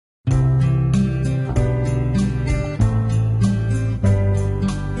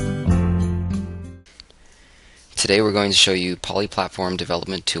Today we're going to show you poly-platform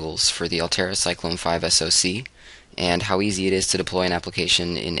development tools for the Altera Cyclone 5 SOC and how easy it is to deploy an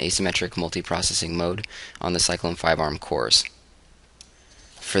application in asymmetric multiprocessing mode on the Cyclone 5 ARM cores.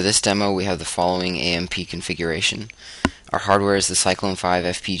 For this demo we have the following AMP configuration. Our hardware is the Cyclone 5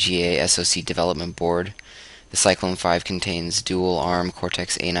 FPGA SOC development board. The Cyclone 5 contains dual ARM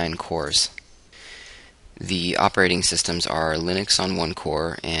Cortex-A9 cores. The operating systems are Linux on one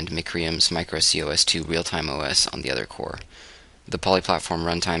core and Micrium's microCOS-II real-time OS on the other core. The poly-platform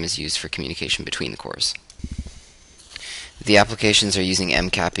runtime is used for communication between the cores. The applications are using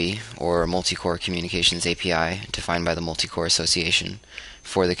MCAPI, or Multicore Communications API, defined by the Multicore Association,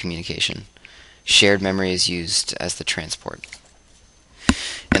 for the communication. Shared memory is used as the transport.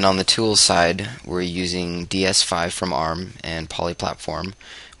 And on the tools side, we're using DS5 from ARM and poly-platform,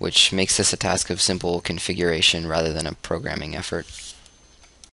 which makes this a task of simple configuration rather than a programming effort.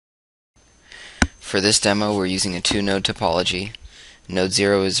 For this demo, we're using a two-node topology. Node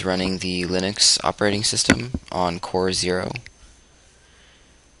 0 is running the Linux operating system on core 0,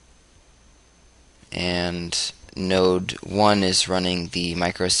 and Node 1 is running the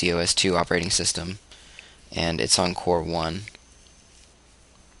microCOS-II operating system, and it's on core 1.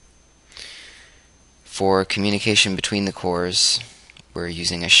 For communication between the cores, we're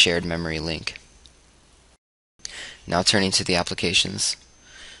using a shared memory link. Now turning to the applications.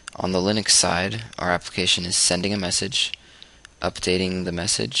 On the Linux side, our application is sending a message, updating the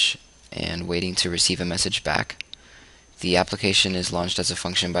message, and waiting to receive a message back. The application is launched as a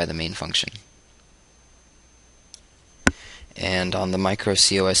function by the main function. And on the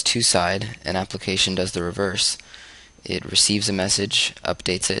microCOS-II side, an application does the reverse. It receives a message,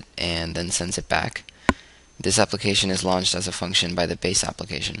 updates it, and then sends it back. This application is launched as a function by the base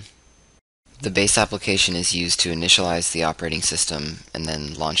application. The base application is used to initialize the operating system and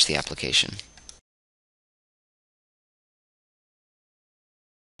then launch the application.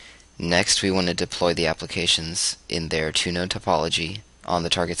 Next, we want to deploy the applications in their two-node topology on the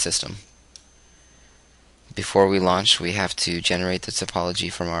target system. Before we launch, we have to generate the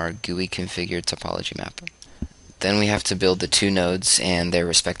topology from our GUI configured topology map. Then we have to build the two nodes and their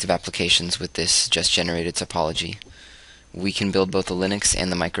respective applications with this just generated topology. We can build both the Linux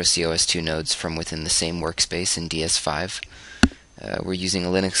and the microCOS-II nodes from within the same workspace in DS5. We're using a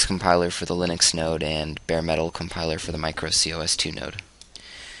Linux compiler for the Linux node and bare metal compiler for the microCOS-II node.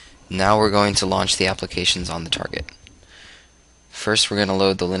 Now we're going to launch the applications on the target. First, we're going to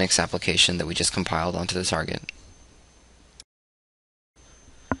load the Linux application that we just compiled onto the target.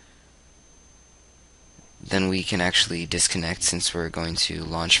 Then we can actually disconnect since we're going to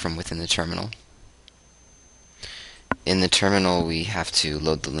launch from within the terminal. In the terminal, we have to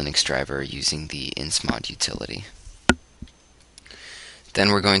load the Linux driver using the insmod utility.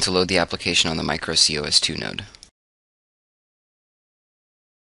 Then we're going to load the application on the microCOS-II node.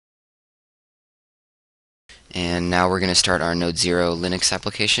 And now we're going to start our Node 0 Linux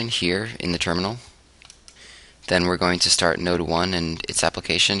application here in the terminal. Then we're going to start Node 1 and its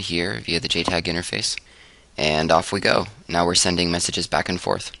application here via the JTAG interface. And off we go. Now we're sending messages back and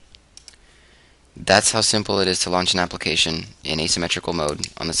forth. That's how simple it is to launch an application in asymmetrical mode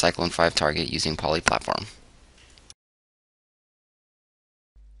on the Cyclone 5 target using poly-platform.